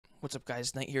What's up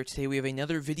guys, Knight here. Today we have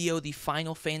another video, the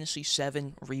Final Fantasy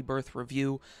VII Rebirth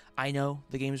review. I know,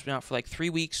 the game's been out for like 3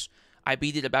 weeks. I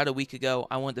beat it about a week ago.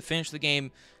 I wanted to finish the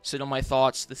game, sit on my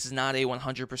thoughts. This is not a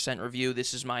 100% review.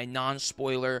 This is my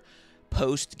non-spoiler,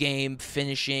 post-game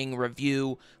finishing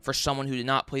review for someone who did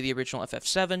not play the original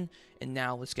FF7. And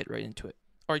now let's get right into it.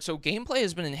 Alright, so gameplay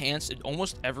has been enhanced in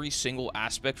almost every single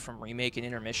aspect from Remake and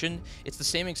Intermission. It's the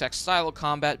same exact style of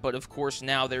combat, but of course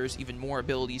now there's even more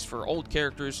abilities for old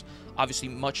characters, obviously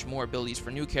much more abilities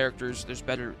for new characters. There's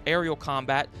better aerial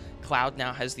combat. Cloud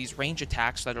now has these range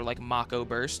attacks that are like Mako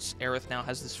bursts. Aerith now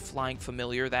has this flying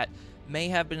familiar that may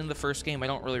have been in the first game, I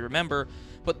don't really remember.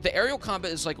 But the aerial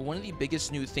combat is like one of the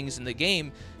biggest new things in the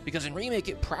game, because in Remake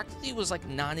it practically was like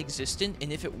non-existent,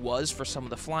 and if it was for some of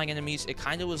the flying enemies, it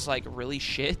kind of was like really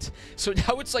shit. So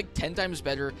now it's like 10 times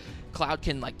better. Cloud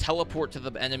can like teleport to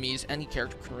the enemies. Any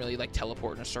character can really like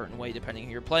teleport in a certain way depending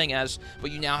who you're playing as, but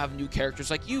you now have new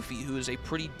characters like Yuffie, who is a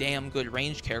pretty damn good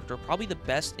ranged character, probably the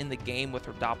best in the game with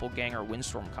her doppelganger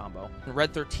Windstorm combo. And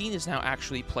Red 13 is now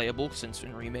actually playable, since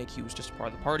in Remake he was just a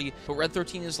part of the party, but Red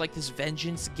 13 is like this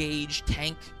vengeance gauge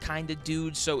tank kind of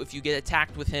dude, so if you get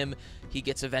attacked with him, he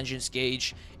gets a vengeance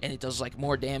gauge, and it does like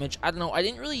more damage. I don't know, I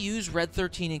didn't really use Red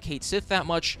 13 and Cait Sith that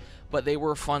much, but they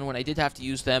were fun when I did have to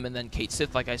use them. And then Cait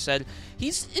Sith, like I said,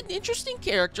 he's an interesting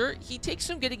character. He takes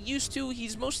some getting used to.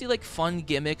 He's mostly like fun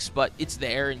gimmicks, but it's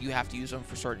there, and you have to use them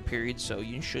for certain periods, so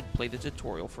you should play the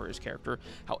tutorial for his character.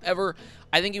 However,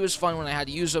 I think it was fun when I had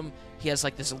to use him. He has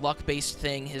like this luck-based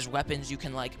thing. His weapons, you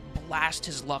can like blast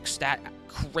his luck stat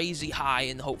crazy high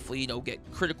and hopefully, you know,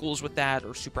 get criticals with that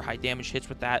or super high damage hits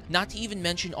with that. Not to even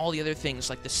mention all the other things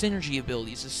like the synergy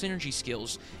abilities, the synergy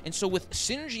skills. And so with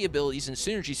synergy abilities and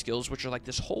synergy skills, which are like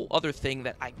this whole other thing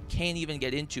that I can't even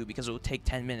get into because it would take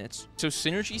 10 minutes. So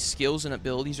synergy skills and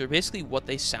abilities are basically what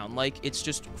they sound like. It's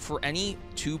just for any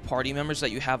two party members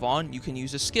that you have on, you can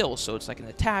use a skill. So it's like an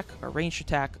attack, a ranged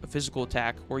attack, a physical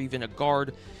attack, or even a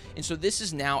guard. And so this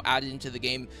is now added into the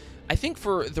game, I think,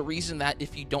 for the reason that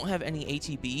if you don't have any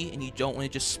ATB and you don't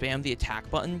want to just spam the attack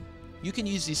button, you can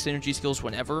use these synergy skills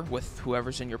whenever with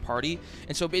whoever's in your party.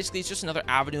 And so basically it's just another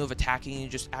avenue of attacking and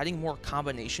just adding more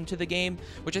combination to the game,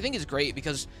 which I think is great,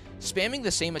 because spamming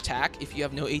the same attack if you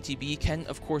have no ATB can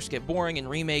of course get boring in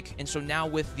Remake. And so now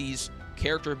with these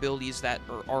character abilities that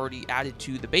are already added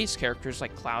to the base characters,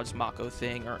 like Cloud's Mako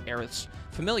thing or Aerith's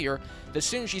familiar, the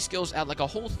synergy skills add like a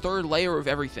whole third layer of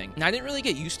everything. And I didn't really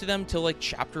get used to them till like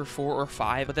chapter 4 or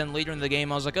 5, but then later in the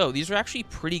game I was like, oh, these are actually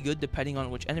pretty good depending on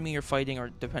which enemy you're fighting or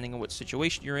depending on what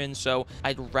situation you're in. So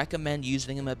I'd recommend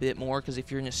using them a bit more, because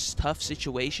if you're in a tough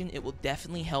situation, it will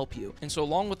definitely help you. And so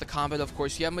along with the combat, of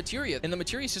course, you have materia, and the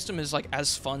materia system is like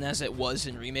as fun as it was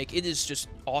in Remake. It is just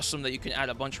awesome that you can add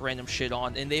a bunch of random shit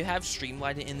on, and they have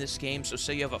streamlined it in this game. So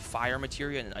say you have a fire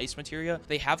materia and an ice materia,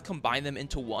 they have combined them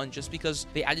into one, just because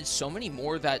they added so many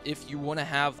more that if you want to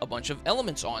have a bunch of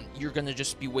elements on, you're going to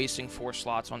just be wasting 4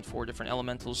 slots on 4 different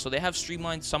elementals. So they have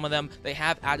streamlined some of them. They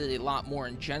have added a lot more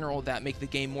in general that make the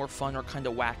game more fun or kind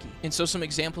of wacky. And so some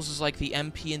examples is like the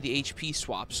MP and the HP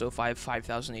swap. So if I have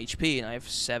 5,000 HP and I have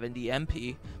 70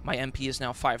 MP, my MP is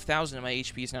now 5,000 and my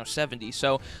HP is now 70.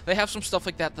 So they have some stuff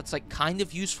like that that's like kind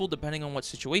of useful depending on what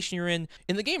situation you're in.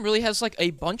 And the game really has like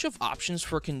a bunch of options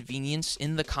for convenience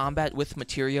in the combat with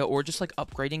materia, or just like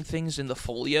upgrading things in the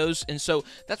folios. And so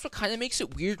that's what kind of makes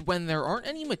it weird when there aren't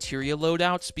any materia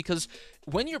loadouts, because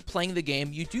when you're playing the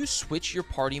game, you do switch your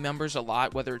party members a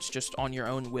lot, whether it's just on your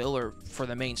own will or for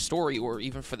the main story or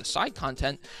even for the side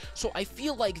content. So I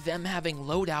feel like them having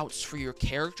loadouts for your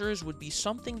characters would be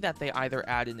something that they either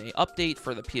add in a update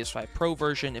for the PS5 Pro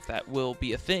version, if that will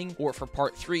be a thing, or for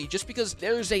part 3, just because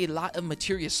there's a lot of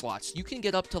materia slots. You can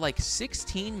get up to like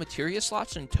 16 materia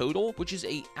slots in total, which is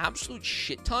a absolute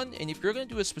shit ton. And if you're going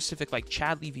to do a specific like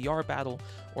Chadley VR battle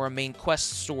or a main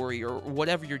quest story or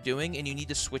whatever you're doing, and you need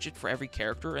to switch it for every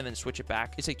character and then switch it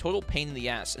back, it's a total pain in the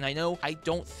ass. And I know I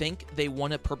don't think they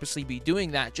want to purposely be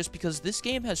doing that, just because this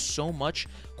game has so much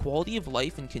quality of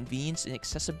life and convenience and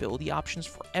accessibility options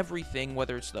for everything,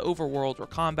 whether it's the overworld or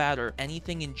combat or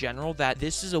anything in general, that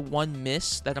this is a one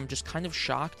miss that I'm just kind of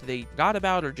shocked they got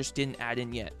about or just didn't add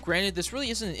in yet. Granted, this really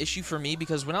isn't an issue for me,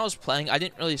 because when I was playing, I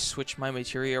didn't really switch my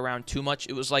materia around too much.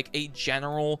 It was like a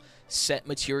general set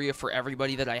materia for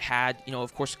everybody that I had. You know,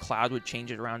 of course, Cloud would change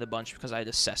it around a bunch because I had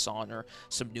a Cesson or or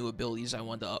some new abilities I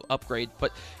wanted to upgrade.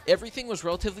 But everything was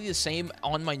relatively the same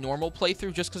on my normal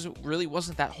playthrough, just because it really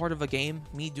wasn't that hard of a game.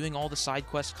 Me doing all the side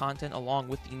quest content along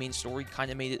with the main story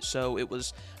kind of made it so it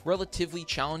was relatively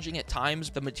challenging at times.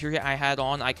 The materia I had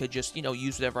on, I could just,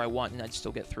 use whatever I want and I'd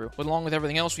still get through. But along with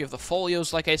everything else, we have the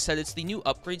folios. Like I said, it's the new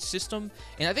upgrade system,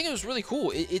 and I think it was really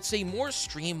cool. It's a more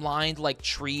streamlined like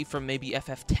tree from maybe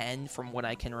FF10, from what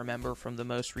I can remember from the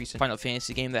most recent Final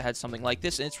Fantasy game that had something like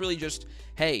this. And it's really just,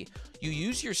 hey, you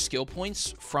use your skill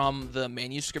points from the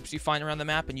manuscripts you find around the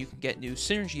map, and you can get new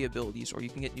synergy abilities, or you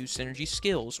can get new synergy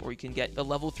skills, or you can get the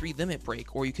level 3 limit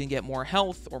break, or you can get more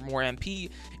health or more MP.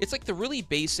 It's like the really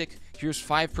basic, here's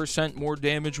 5% more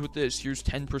damage with this, here's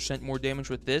 10% more damage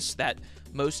with this, that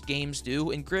most games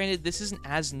do. And granted, this isn't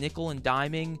as nickel and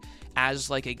diming as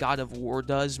like a God of War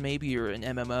does maybe, or an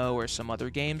MMO or some other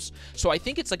games. So I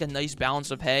think it's like a nice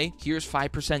balance of, hey, here's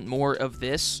 5% more of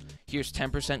this, here's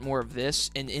 10% more of this,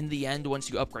 and in the end, once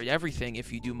you upgrade everything,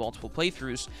 if you do multiple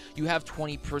playthroughs, you have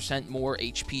 20% more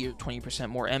HP or 20%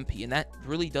 more MP, and that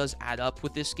really does add up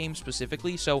with this game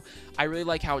specifically. So I really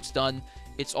like how it's done.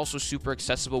 It's also super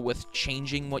accessible with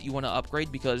changing what you want to upgrade,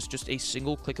 because just a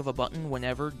single click of a button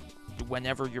whenever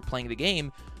you're playing the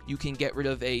game, you can get rid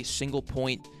of a single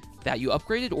point that you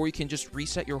upgraded, or you can just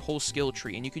reset your whole skill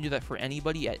tree, and you can do that for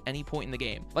anybody at any point in the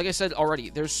game. Like I said already,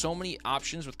 there's so many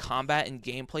options with combat and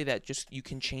gameplay that just you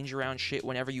can change around shit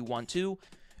whenever you want to.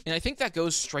 And I think that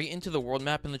goes straight into the world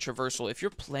map and the traversal. If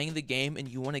you're playing the game and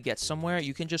you want to get somewhere,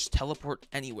 you can just teleport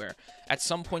anywhere. At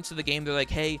some points of the game, they're like,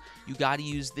 hey, you got to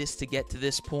use this to get to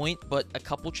this point. But a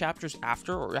couple chapters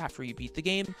after, or after you beat the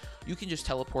game, you can just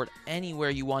teleport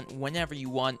anywhere you want, whenever you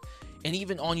want. And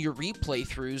even on your replay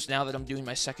throughs, now that I'm doing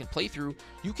my second playthrough,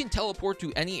 you can teleport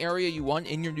to any area you want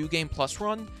in your New Game Plus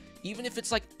run, even if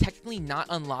it's like technically not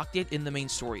unlocked yet in the main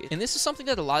story. And this is something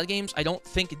that a lot of games I don't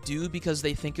think do, because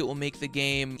they think it will make the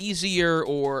game easier,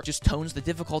 or just tones the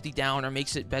difficulty down, or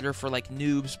makes it better for like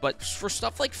noobs. But for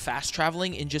stuff like fast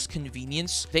traveling and just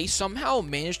convenience, they somehow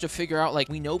managed to figure out, like,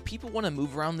 we know people want to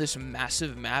move around this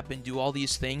massive map and do all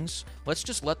these things. Let's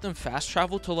just let them fast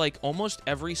travel to like almost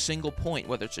every single point,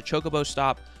 whether it's a chocobo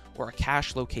stop or a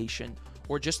cache location,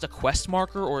 or just a quest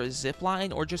marker, or a zip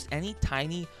line, or just any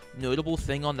tiny notable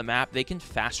thing on the map. They can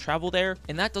fast travel there,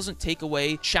 and that doesn't take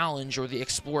away challenge or the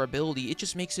explorability. It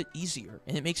just makes it easier,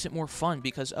 and it makes it more fun,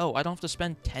 because, oh, I don't have to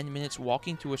spend 10 minutes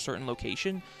walking to a certain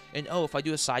location, and oh, if I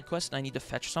do a side quest and I need to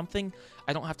fetch something,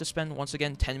 I don't have to spend, once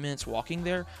again, 10 minutes walking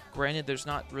there. Granted, there's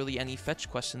not really any fetch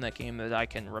quests in that game that I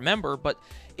can remember, but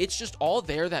it's just all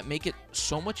there that make it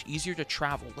so much easier to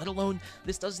travel. Let alone,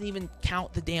 this doesn't even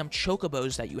count the damn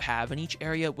chocobos that you have. In each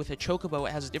area with a chocobo,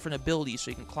 it has different abilities,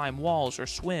 so you can climb walls or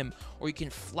swim, or you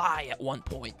can fly at one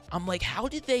point. I'm like, how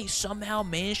did they somehow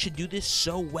manage to do this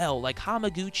so well? Like,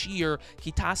 Hamaguchi or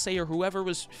Kitase or whoever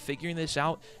was figuring this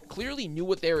out clearly knew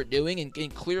what they were doing,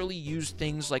 and clearly used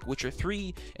things like Witcher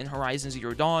 3 and Horizon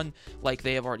Zero Dawn, like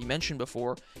they have already mentioned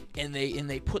before, and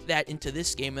they put that into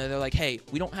this game, and they're like, hey,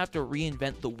 we don't have to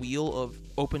reinvent the wheel of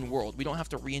open world. We don't have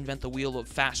to reinvent the wheel of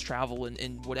fast travel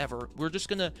and whatever. We're just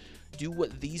gonna do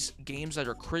what these games that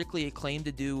are critically acclaimed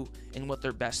to do and what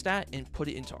they're best at, and put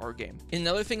it into our game. And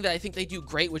another thing that I think they do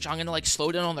great, which I'm gonna like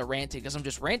slow down on the ranting because I'm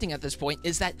just ranting at this point,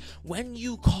 is that when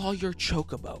you call your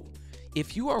chocobo,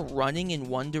 if you are running in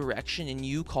one direction and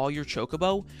you call your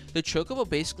chocobo, the chocobo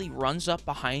basically runs up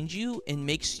behind you and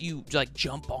makes you like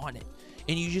jump on it,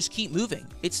 and you just keep moving.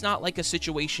 It's not like a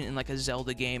situation in like a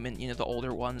Zelda game and, the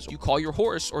older ones. You call your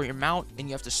horse or your mount, and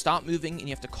you have to stop moving and you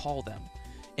have to call them.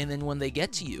 And then when they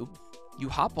get to you, you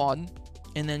hop on,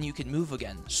 and then you can move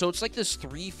again. So it's like this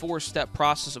 3-4 step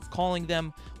process of calling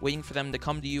them, waiting for them to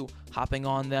come to you, hopping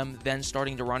on them, then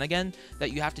starting to run again,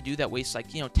 that you have to do, that wastes like,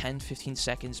 10, 15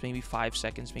 seconds, maybe 5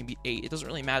 seconds, maybe 8. It doesn't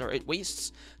really matter. It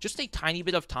wastes just a tiny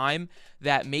bit of time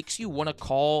that makes you want to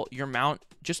call your mount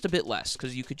just a bit less,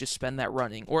 because you could just spend that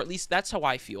running, or at least that's how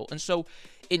I feel. And so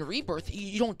in Rebirth,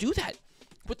 you don't do that.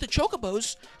 With the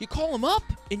chocobos, you call them up,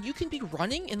 and you can be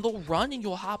running, and they'll run, and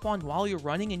you'll hop on while you're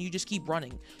running, and you just keep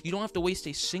running. You don't have to waste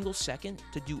a single second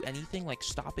to do anything like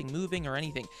stopping, moving, or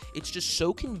anything. It's just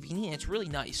so convenient. It's really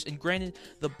nice. And granted,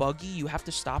 the buggy, you have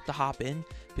to stop to hop in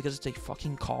because it's a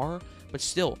fucking car, but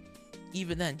still,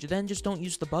 even then just don't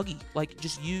use the buggy. Like,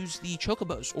 just use the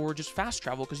chocobos, or just fast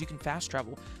travel, because you can fast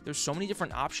travel. There's so many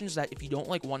different options that if you don't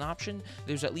like one option,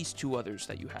 there's at least 2 others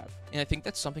that you have. And I think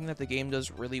that's something that the game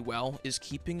does really well, is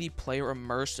keeping the player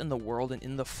immersed in the world and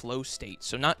in the flow state.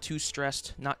 So not too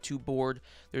stressed, not too bored.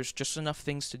 There's just enough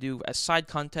things to do as side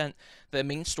content The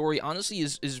main story, honestly,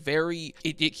 is very,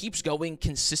 it keeps going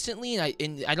consistently,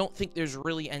 and I don't think there's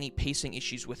really any pacing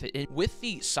issues with it. And with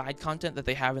the side content that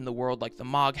they have in the world, like the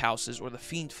Mog houses, or the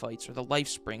Fiend fights, or the Life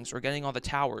Springs, or getting all the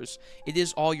towers, it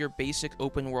is all your basic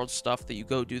open world stuff that you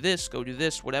go do this,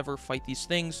 whatever, fight these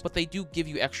things, but they do give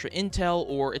you extra intel,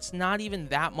 or it's not even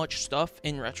that much stuff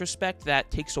in retrospect that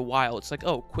takes a while. It's like,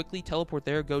 oh, quickly teleport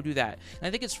there, go do that. And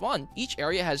I think it's fun. Each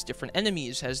area has different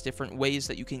enemies, has different ways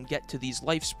that you can get to these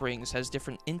Life Springs, has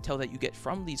different intel that you get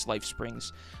from these Life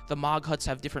Springs. The Mog huts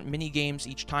have different mini games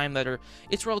each time that are,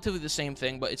 it's relatively the same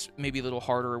thing, but it's maybe a little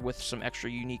harder with some extra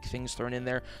unique things thrown in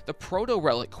there. The Proto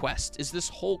Relic quest is this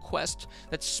whole quest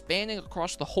that's spanning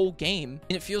across the whole game,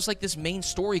 and it feels like this main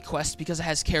story quest because it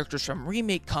has characters from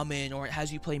Remake come in, or it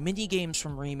has you play mini games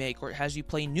from Remake, or it has you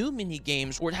play new mini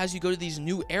games, or it has you go to these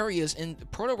new areas. And the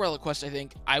Proto Relic quest, I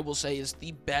think, I will say, is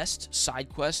the best side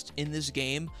quest in this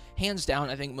game, hands down.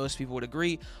 I think most people would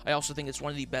agree. I also think it's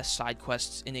one of the best side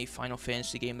quests in a Final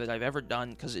Fantasy game that I've ever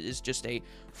done, because it is just a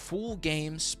full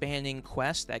game spanning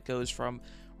quest that goes from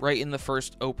right in the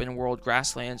first open world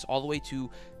grasslands all the way to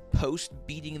post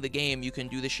beating the game. You can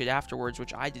do this shit afterwards,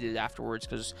 which I did it afterwards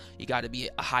because you got to be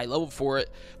a high level for it.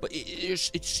 But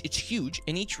it's huge,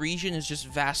 and each region is just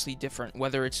vastly different.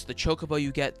 Whether it's the chocobo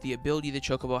you get, the ability the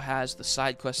chocobo has, the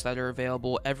side quests that are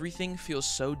available, everything feels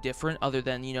so different. Other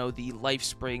than, you know, the Life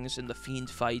Springs and the Fiend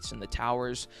fights and the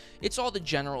towers, it's all the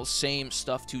general same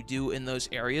stuff to do in those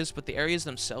areas, but the areas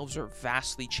themselves are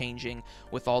vastly changing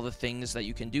with all the things that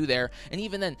you can do there. And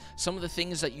even then, some of the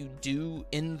things that you do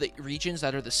in the regions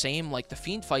that are the same, like the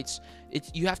Fiend fights,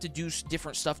 you have to do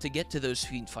different stuff to get to those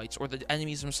Fiend fights, or the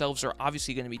enemies themselves are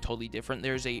obviously going to be totally different.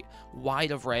 There's a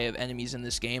wide array of enemies in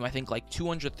this game, I think like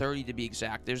 230 to be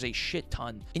exact. There's a shit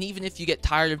ton. And even if you get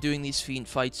tired of doing these Fiend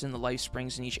fights in the Life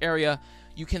Springs in each area,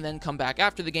 you can then come back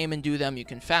after the game and do them. You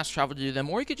can fast travel to do them,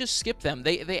 or you could just skip them.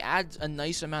 They add a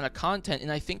nice amount of content,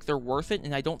 and I think they're worth it,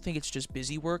 and I don't think it's just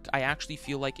busy work. I actually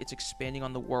feel like it's expanding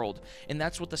on the world, and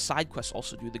that's what the side quests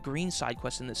also do. The green side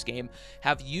quests in this game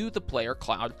have you, the player,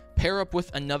 Cloud, pair up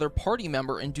with another party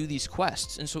member and do these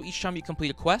quests. And so each time you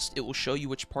complete a quest, it will show you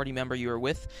which party member you are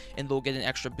with, and they'll get an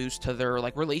extra boost to their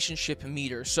like relationship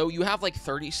meter. So you have like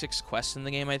 36 quests in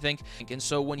the game, I think. And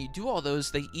so when you do all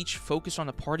those, they each focus on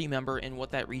a party member and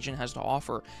what that region has to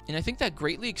offer. And I think that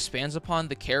greatly expands upon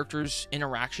the characters'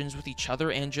 interactions with each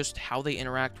other and just how they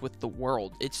interact with the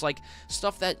world. It's like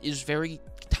stuff that is very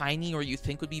tiny, or you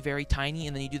think would be very tiny,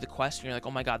 and then you do the quest and you're like,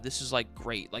 oh my god, this is like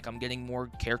great. Like, I'm getting more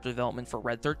character development for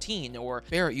Red 13. Or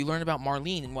Barrett, you learn about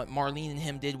Marlene and what Marlene and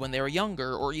him did when they were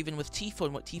younger, or even with Tifa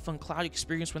and what Tifa and Cloud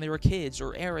experienced when they were kids,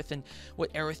 or Aerith and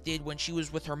what Aerith did when she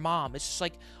was with her mom. It's just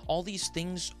like all these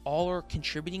things all are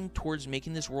contributing towards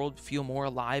making this world feel more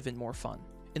alive and more fun.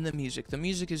 In the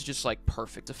music is just like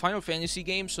perfect. The Final Fantasy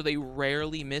game, so they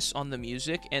rarely miss on the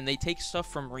music, and they take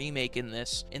stuff from Remake in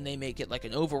this and they make it like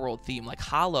an overworld theme. Like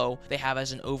Hollow, they have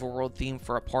as an overworld theme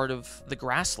for a part of the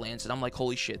grasslands, and I'm like,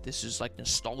 holy shit, this is like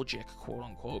nostalgic, quote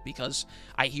unquote, because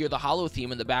I hear the Hollow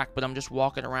theme in the back, but I'm just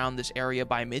walking around this area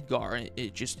by Midgar, and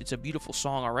it's a beautiful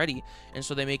song already, and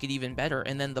so they make it even better.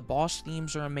 And then the boss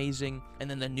themes are amazing,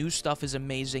 and then the new stuff is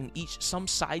amazing. Some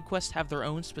side quests have their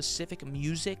own specific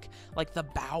music, like the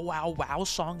Bow Wow Wow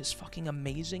song is fucking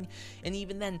amazing. And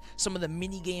even then, some of the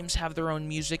mini games have their own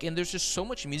music, and there's just so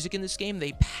much music in this game.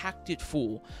 They packed it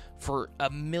full for a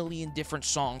million different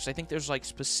songs. I think there's like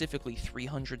specifically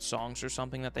 300 songs or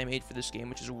something that they made for this game,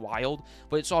 which is wild,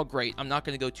 but it's all great. I'm not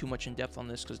going to go too much in depth on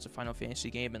this because it's a Final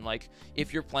Fantasy game, and like,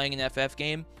 if you're playing an FF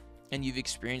game and you've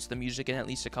experienced the music in at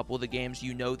least a couple of the games,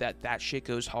 you know that that shit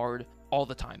goes hard all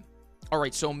the time.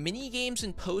 Alright, so mini games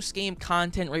and post-game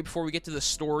content right before we get to the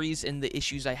stories and the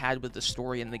issues I had with the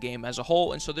story in the game as a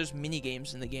whole. And so there's mini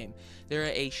games in the game. There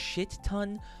are a shit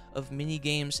ton of mini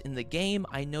games in the game.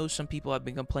 I know some people have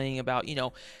been complaining about, you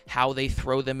know, how they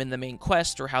throw them in the main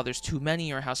quest, or how there's too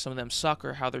many, or how some of them suck,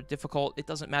 or how they're difficult. It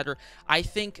doesn't matter. I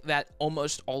think that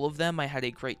almost all of them I had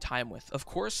a great time with. Of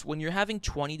course, when you're having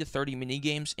 20 to 30 mini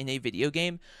games in a video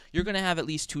game, you're going to have at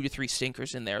least 2 to 3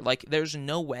 stinkers in there. Like, there's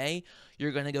no way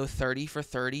you're going to go 30 for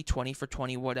 30, 20 for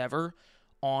 20, whatever,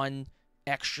 on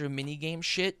extra mini game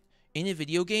shit in a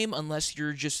video game unless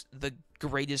you're just the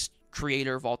greatest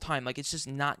creator of all time. Like, it's just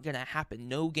not gonna happen.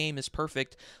 No game is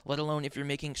perfect, let alone if you're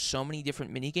making so many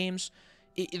different mini games.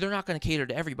 They're not going to cater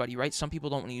to everybody, right? Some people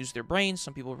don't want to use their brains.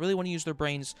 Some people really want to use their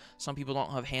brains. Some people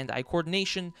don't have hand-eye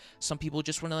coordination. Some people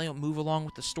just want to move along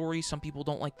with the story. Some people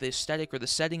don't like the aesthetic or the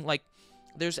setting. Like,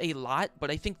 There's a lot, but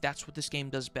I think that's what this game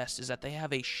does best, is that they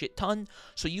have a shit ton,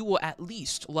 so you will at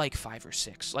least like 5 or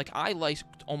 6. Like, I liked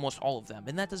almost all of them,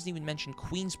 and that doesn't even mention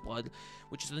Queen's Blood,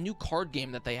 which is the new card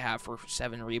game that they have for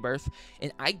VII Rebirth,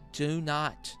 and I do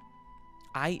not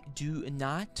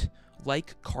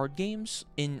like card games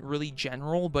in really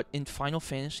general, but in Final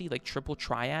Fantasy, like Triple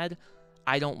Triad,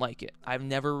 I don't like it. I've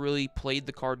never really played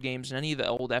the card games in any of the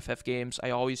old FF games. I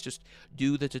always just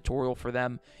do the tutorial for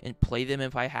them and play them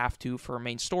if I have to for a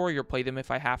main story, or play them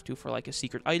if I have to for like a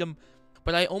secret item.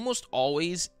 But I almost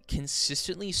always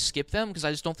consistently skip them because I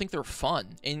just don't think they're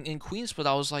fun. In Queen's Blood,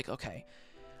 I was like, okay,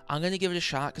 I'm going to give it a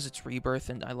shot because it's Rebirth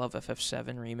and I love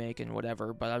FF7 Remake and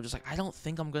whatever, but I was just like, I don't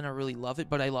think I'm going to really love it,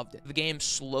 but I loved it. The game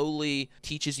slowly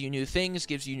teaches you new things,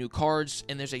 gives you new cards,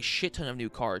 and there's a shit ton of new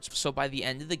cards. So by the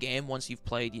end of the game, once you've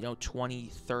played, 20,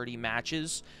 30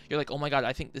 matches, you're like, oh my god,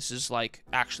 I think this is like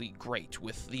actually great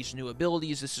with these new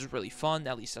abilities. This is really fun.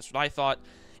 At least that's what I thought.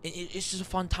 It's just a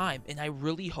fun time, and I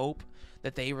really hope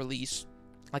that they release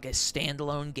like a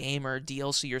standalone game or a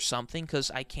DLC or something,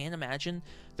 because I can't imagine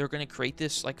they're going to create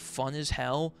this like fun as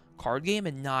hell card game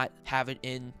and not have it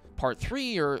in part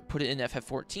 3 or put it in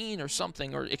FF14 or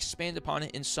something, or expand upon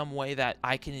it in some way that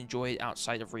I can enjoy it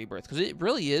outside of Rebirth, because it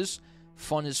really is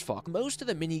fun as fuck. Most of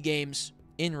the mini games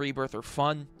in Rebirth are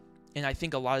fun, and I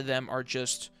think a lot of them are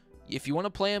just, if you want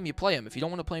to play them, you play them. If you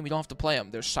don't want to play them, you don't have to play them.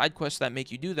 There's side quests that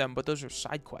make you do them, but those are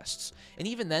side quests. And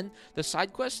even then, the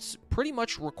side quests pretty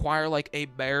much require like a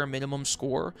bare minimum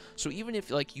score. So even if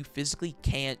like you physically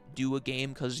can't do a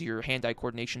game because your hand-eye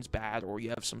coordination's bad or you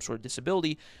have some sort of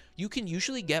disability, you can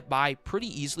usually get by pretty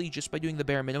easily just by doing the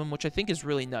bare minimum, which I think is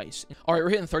really nice. All right, we're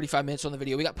hitting 35 minutes on the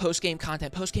video. We got post-game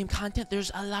content. Post-game content,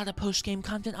 there's a lot of post-game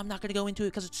content. I'm not going to go into it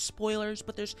because it's spoilers,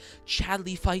 but there's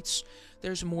Chadley fights.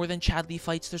 There's more than Chadley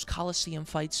fights. There's Coliseum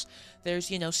fights.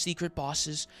 There's, secret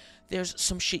bosses. There's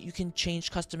some shit you can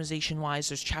change customization-wise.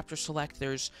 There's chapter select.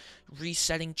 There's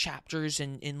resetting chapters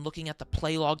and looking at the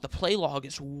play log. The play log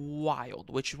is wild,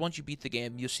 which once you beat the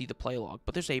game, you'll see the play log.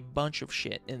 But there's a bunch of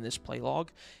shit in this play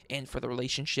log, and for the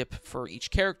relationship for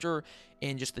each character,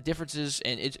 and just the differences,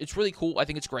 and it's really cool. I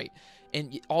think it's great.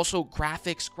 And also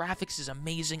graphics. Graphics is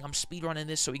amazing. I'm speedrunning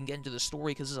this so we can get into the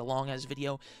story because it's a long-ass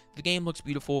video. The game looks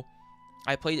beautiful.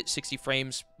 I played at 60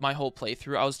 frames my whole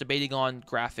playthrough. I was debating on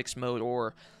graphics mode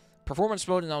or performance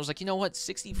mode, and I was like, you know what,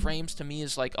 60 frames to me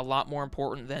is like a lot more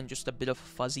important than just a bit of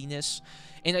fuzziness.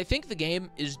 And I think the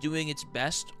game is doing its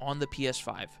best on the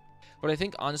PS5. But I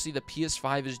think, honestly, the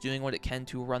PS5 is doing what it can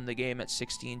to run the game at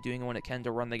 60 and doing what it can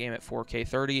to run the game at 4K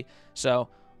 30. So,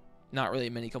 not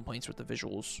really many complaints with the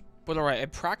visuals. But alright, I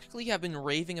practically have been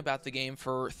raving about the game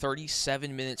for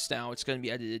 37 minutes now. It's going to be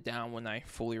edited down when I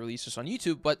fully release this on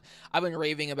YouTube, but I've been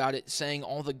raving about it, saying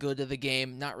all the good of the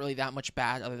game. Not really that much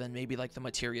bad, other than maybe like the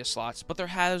materia slots, but there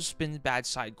has been bad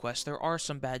side quests. There are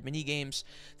some bad mini games.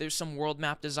 There's some world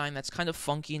map design that's kind of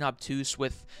funky and obtuse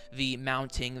with the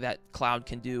mounting that Cloud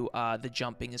can do. The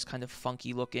jumping is kind of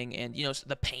funky looking, and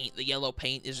the paint, the yellow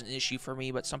paint is an issue for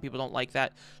me, but some people don't like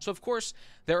that. So of course,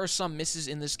 there are some misses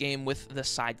in this game with the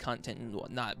side content and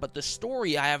whatnot, but the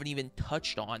story I haven't even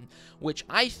touched on, which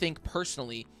I think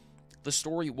personally the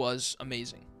story was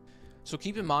amazing. So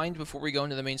keep in mind, before we go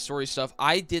into the main story stuff,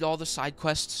 I did all the side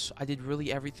quests. I did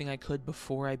really everything I could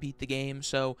before I beat the game.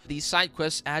 So these side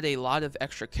quests add a lot of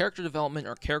extra character development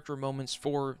or character moments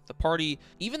for the party.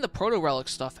 Even the proto-relic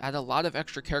stuff add a lot of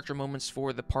extra character moments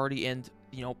for the party and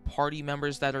party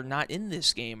members that are not in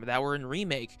this game, that were in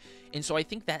Remake. And so I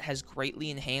think that has greatly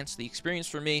enhanced the experience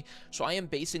for me. So I am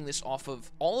basing this off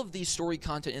of all of the story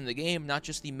content in the game, not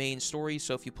just the main story.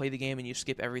 So if you play the game and you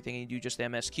skip everything and you do just the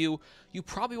MSQ, you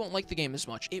probably won't like the game as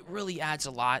much. It really adds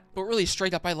a lot, but really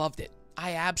straight up, I loved it.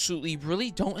 I absolutely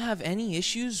really don't have any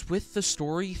issues with the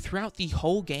story throughout the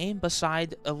whole game,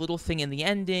 beside a little thing in the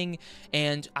ending,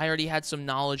 and I already had some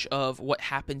knowledge of what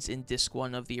happens in Disc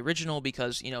 1 of the original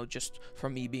because, just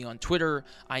from me being on Twitter,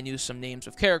 I knew some names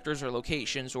of characters or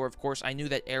locations, or of course, I knew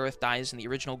that Aerith dies in the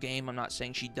original game. I'm not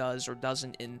saying she does or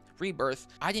doesn't in Rebirth.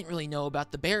 I didn't really know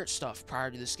about the Barret stuff prior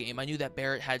to this game. I knew that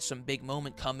Barret had some big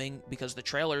moment coming because the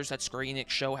trailers that Square Enix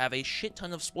show have a shit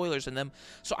ton of spoilers in them,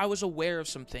 so I was aware of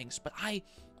some things, but I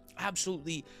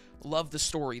absolutely love the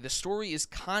story. The story is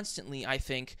constantly, I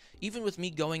think, even with me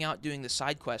going out doing the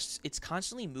side quests, it's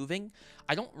constantly moving.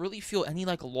 I don't really feel any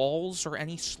like lulls or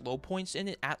any slow points in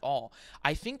it at all.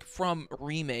 I think from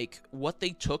Remake, what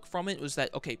they took from it was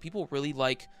that, okay, people really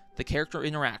like the character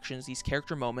interactions, these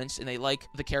character moments, and they like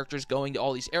the characters going to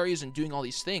all these areas and doing all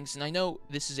these things. And I know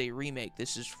this is a remake,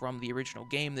 this is from the original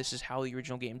game, this is how the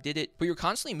original game did it, but you're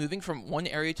constantly moving from one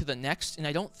area to the next, and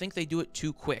I don't think they do it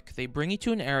too quick. They bring you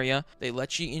to an area, they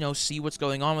let you, see what's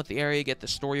going on with the area, get the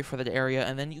story for that area,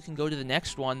 and then you can go to the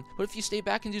next one. But if you stay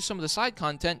back and do some of the side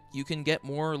content, you can get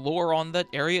more lore on that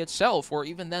area itself, or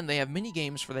even then they have mini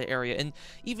games for that area. And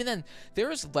even then, there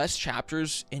is less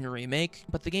chapters in Remake,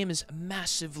 but the game is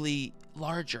massively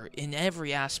larger in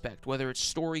every aspect, whether it's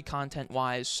story content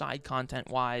wise, side content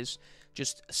wise,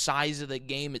 just size of the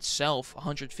game itself,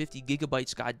 150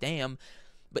 gigabytes, goddamn.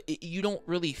 But you don't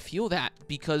really feel that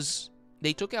because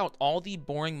they took out all the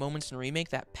boring moments in Remake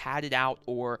that padded out,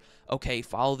 or, okay,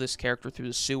 follow this character through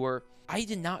the sewer. I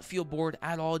did not feel bored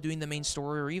at all doing the main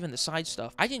story or even the side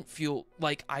stuff. I didn't feel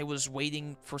like I was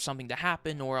waiting for something to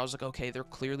happen, or I was like, okay, they're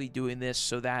clearly doing this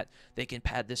so that they can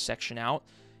pad this section out.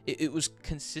 It was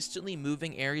consistently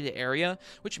moving area to area,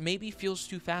 which maybe feels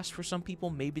too fast for some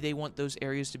people. Maybe they want those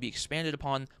areas to be expanded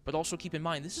upon, but also keep in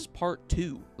mind, this is part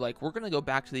 2. Like, we're going to go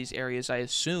back to these areas, I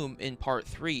assume, in part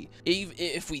 3.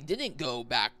 If we didn't go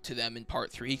back to them in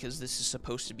part 3, because this is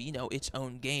supposed to be, its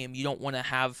own game, you don't want to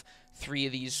have 3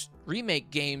 of these remake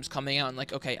games coming out and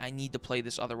like, okay, I need to play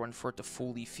this other one for it to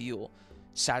fully feel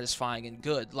satisfying and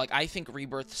good. Like, I think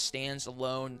Rebirth stands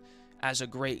alone as a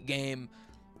great game,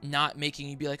 not making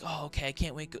you be like, oh, okay, I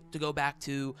can't wait to go back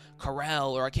to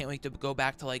Corel, or I can't wait to go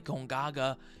back to, like,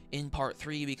 Gongaga in part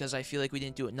 3 because I feel like we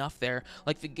didn't do enough there.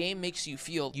 Like, the game makes you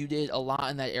feel you did a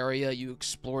lot in that area, you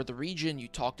explored the region, you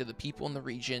talked to the people in the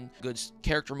region, good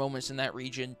character moments in that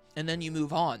region, and then you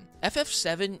move on.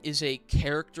 FF7 is a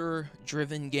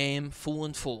character-driven game, full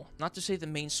and full. Not to say the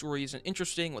main story isn't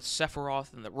interesting with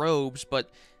Sephiroth and the robes,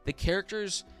 but the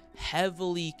characters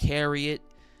heavily carry it,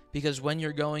 because when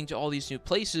you're going to all these new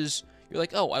places, you're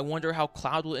like, oh, I wonder how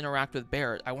Cloud will interact with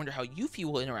Barret. I wonder how Yuffie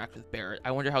will interact with Barret.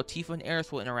 I wonder how Tifa and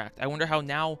Aerith will interact. I wonder how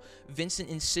now Vincent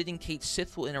and Cid and Kate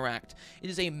Sith will interact. It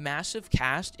is a massive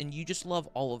cast, and you just love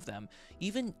all of them.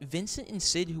 Even Vincent and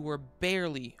Cid, who were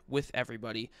barely with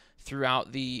everybody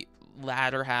throughout the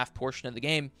latter half portion of the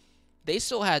game, they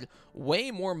still had way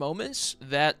more moments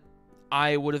that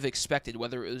I would have expected,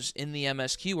 whether it was in the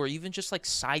MSQ or even just like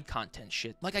side content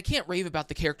shit. Like, I can't rave about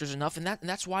the characters enough, and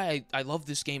that's why I love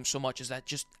this game so much, is that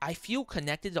just I feel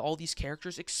connected to all these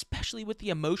characters, especially with the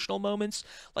emotional moments,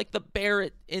 like the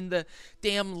Barret in the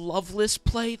damn Loveless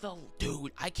play.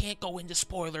 Dude, I can't go into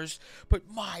spoilers, but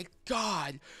my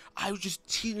god, I was just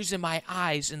tears in my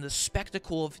eyes in the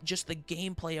spectacle of just the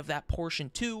gameplay of that portion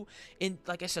too. And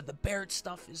like I said, the Barret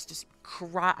stuff is just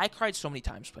I cried so many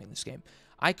times playing this game.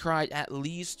 I cried at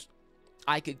least,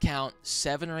 I could count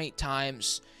 7 or 8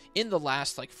 times in the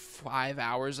last, like, 5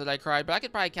 hours that I cried. But I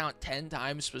could probably count 10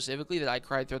 times specifically that I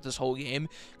cried throughout this whole game,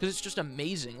 because it's just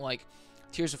amazing. Like,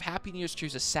 tears of happiness,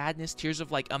 tears of sadness, tears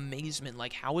of, like, amazement.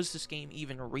 Like, how is this game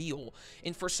even real?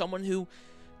 And for someone who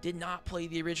did not play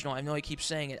the original, I know I keep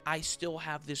saying it, I still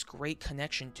have this great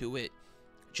connection to it,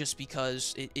 just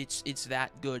because it's that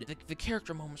good. The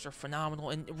character moments are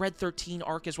phenomenal, and Red 13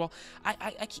 arc as well.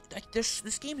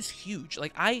 This game is huge.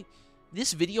 Like,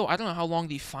 this video, I don't know how long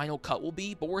the final cut will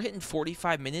be, but we're hitting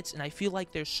 45 minutes, and I feel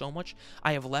like there's so much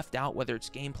I have left out, whether it's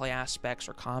gameplay aspects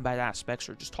or combat aspects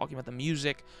or just talking about the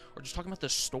music or just talking about the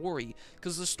story,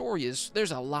 because the story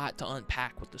there's a lot to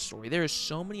unpack with the story. There is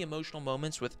so many emotional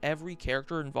moments with every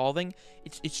character involving.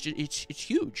 It's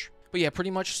huge. But yeah,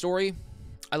 pretty much story,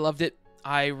 I loved it.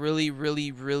 I really,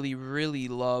 really, really, really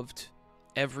loved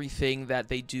everything that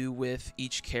they do with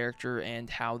each character and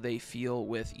how they feel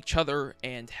with each other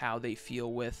and how they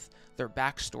feel with their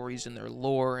backstories and their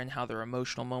lore and how their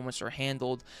emotional moments are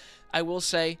handled. I will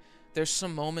say there's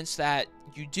some moments that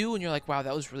you do and you're like, wow,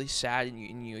 that was really sad,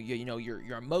 and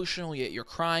you're emotional, you're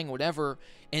crying, whatever,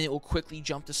 and it will quickly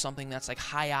jump to something that's like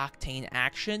high octane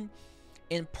action.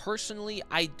 And personally,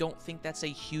 I don't think that's a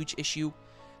huge issue.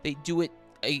 They do it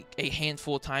a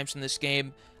handful of times in this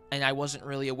game, and I wasn't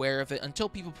really aware of it until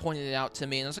people pointed it out to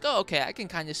me, and I was like, oh, okay, I can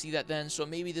kind of see that then, so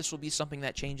maybe this will be something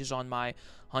that changes on my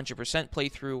 100%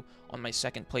 playthrough, on my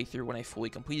second playthrough when I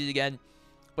fully complete it again.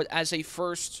 But as a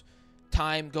first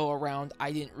time go around,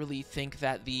 I didn't really think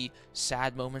that the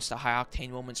sad moments, the high octane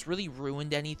moments really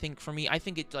ruined anything for me. I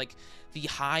think it's like the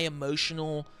high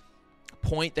emotional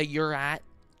point that you're at,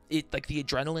 like the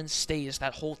adrenaline stays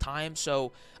that whole time,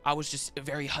 so I was just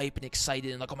very hype and excited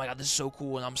and like, oh my god, this is so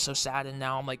cool, and I'm so sad, and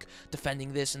now I'm like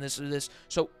defending this and this and this.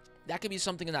 So that could be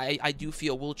something that I do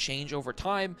feel will change over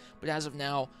time, but as of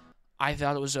now, I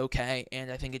thought it was okay, and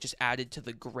I think it just added to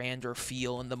the grander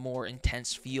feel and the more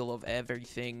intense feel of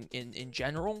everything in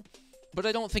general. but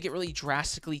I don't think it really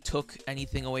drastically took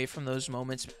anything away from those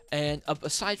moments. And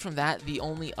aside from that, the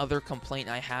only other complaint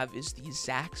I have is the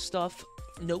Zack stuff.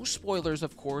 No spoilers,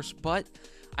 of course, but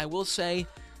I will say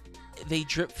they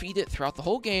drip feed it throughout the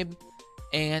whole game,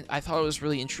 and I thought it was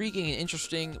really intriguing and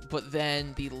interesting, but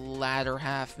then the latter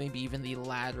half, maybe even the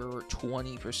latter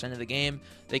 20% of the game,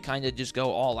 they kind of just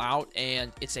go all out,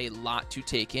 and it's a lot to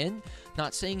take in.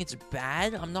 Not saying it's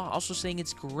bad, I'm not also saying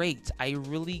it's great. I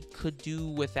really could do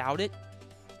without it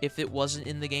if it wasn't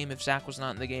in the game, if Zack was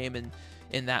not in the game,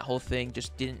 and that whole thing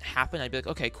just didn't happen. I'd be like,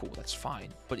 okay, cool, that's fine.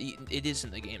 But it is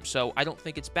in the game, so I don't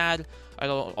think it's bad. I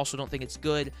also don't think it's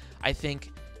good. I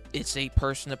think it's a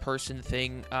person-to-person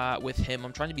thing with him.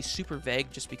 I'm trying to be super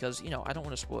vague just because, you know, I don't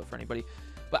want to spoil it for anybody.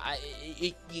 But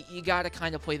you got to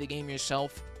kind of play the game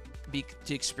yourself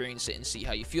to experience it and see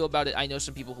how you feel about it. I know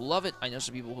some people who love it. I know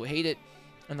some people who hate it.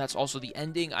 And that's also the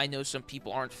ending. I know some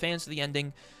people aren't fans of the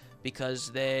ending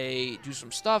because they do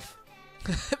some stuff.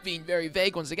 Being very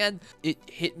vague once again. It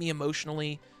hit me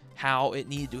emotionally how it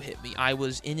needed to hit me. I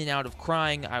was in and out of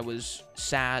crying. I was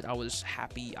sad. I was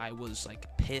happy. I was like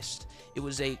pissed. It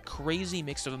was a crazy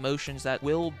mix of emotions that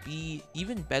will be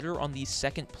even better on the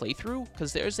second playthrough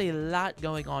because there's a lot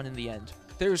going on in the end.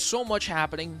 There's so much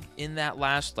happening in that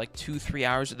last like 2-3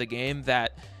 hours of the game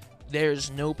that there's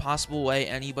no possible way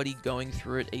anybody going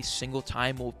through it a single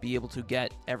time will be able to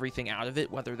get everything out of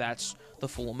it, whether that's the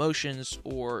full emotions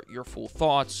or your full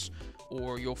thoughts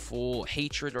or your full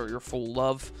hatred or your full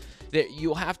love. That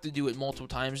you'll have to do it multiple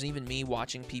times. And even me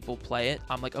watching people play it,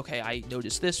 I'm like, okay, I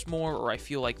notice this more, or I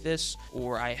feel like this,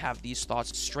 or I have these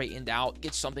thoughts straightened out.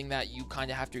 It's something that you kind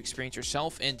of have to experience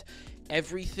yourself, and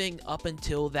everything up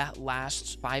until that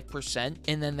last 5%,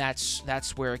 and then that's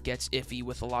where it gets iffy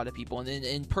with a lot of people.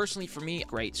 And personally for me,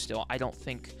 great still. I don't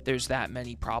think there's that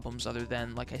many problems other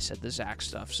than, like I said, the Zack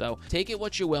stuff. So take it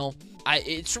what you will.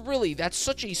 It's really, that's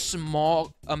such a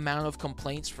small amount of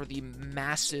complaints for the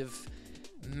massive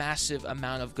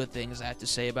amount of good things I have to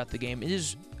say about the game. It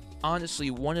is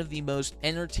honestly one of the most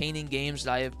entertaining games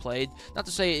that I have played. Not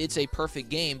to say it's a perfect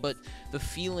game, but the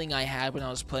feeling I had when I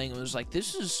was playing it was like,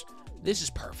 this is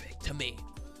perfect to me,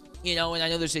 you know. And I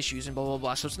know there's issues and blah blah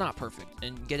blah, so it's not perfect.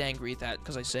 And get angry at that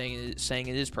because I'm saying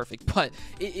it is perfect, but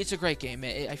it's a great game,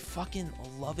 man. I fucking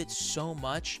love it so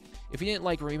much. If you didn't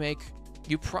like Remake,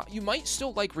 you might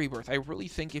still like Rebirth. I really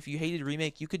think if you hated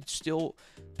Remake, you could still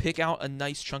pick out a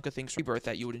nice chunk of things Rebirth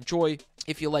that you would enjoy.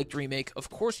 If you liked Remake, of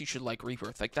course you should like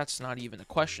Rebirth. Like, that's not even a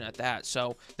question at that.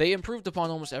 So they improved upon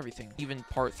almost everything. Even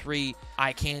Part 3,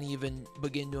 I can't even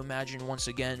begin to imagine once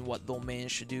again what they'll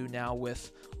manage to do now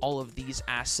with all of these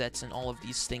assets and all of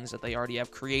these things that they already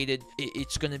have created.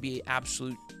 It's going to be an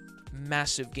absolute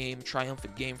massive game,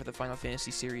 triumphant game for the Final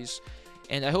Fantasy series.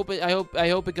 And I hope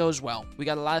it goes well. We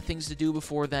got a lot of things to do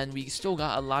before then. We still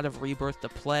got a lot of Rebirth to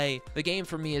play. The game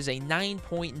for me is a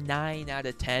 9.9 out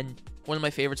of 10. One of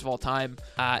my favorites of all time.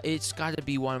 It's got to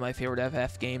be one of my favorite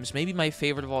FF games. Maybe my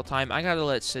favorite of all time. I got to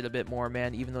let it sit a bit more,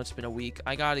 man, even though it's been a week.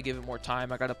 I got to give it more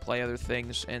time. I got to play other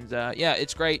things. And yeah,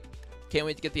 it's great. Can't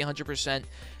wait to get the 100%.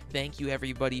 Thank you,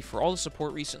 everybody, for all the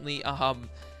support recently.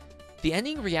 The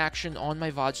ending reaction on my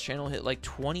VODs channel hit like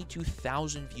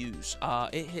 22,000 views.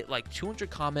 It hit like 200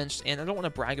 comments, and I don't want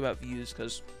to brag about views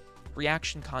because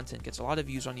reaction content gets a lot of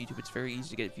views on YouTube. It's very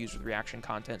easy to get views with reaction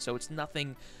content, so it's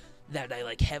nothing that I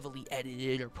like heavily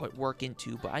edited or put work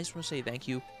into. But I just want to say thank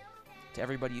you to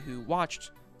everybody who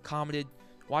watched, commented,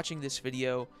 watching this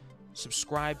video,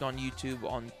 subscribed on YouTube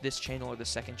on this channel or the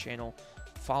second channel,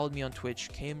 followed me on Twitch,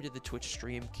 came to the Twitch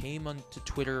stream, came onto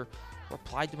Twitter,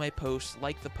 replied to my posts,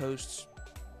 liked the posts,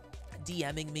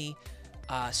 DMing me,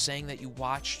 saying that you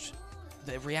watched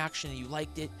the reaction and you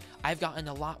liked it. I've gotten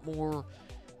a lot more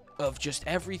of just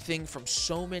everything from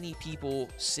so many people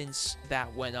since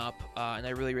that went up, and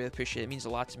I really, really appreciate it. It means a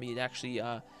lot to me. It actually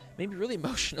made me really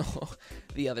emotional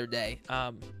the other day.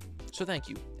 So thank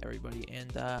you, everybody,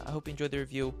 and I hope you enjoyed the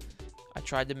review. I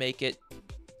tried to make it,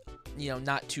 you know,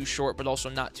 not too short, but also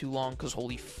not too long, because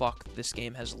holy fuck, this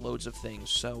game has loads of things.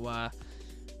 So,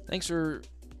 thanks for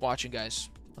watching, guys.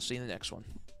 I'll see you in the next one.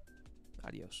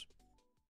 Adios.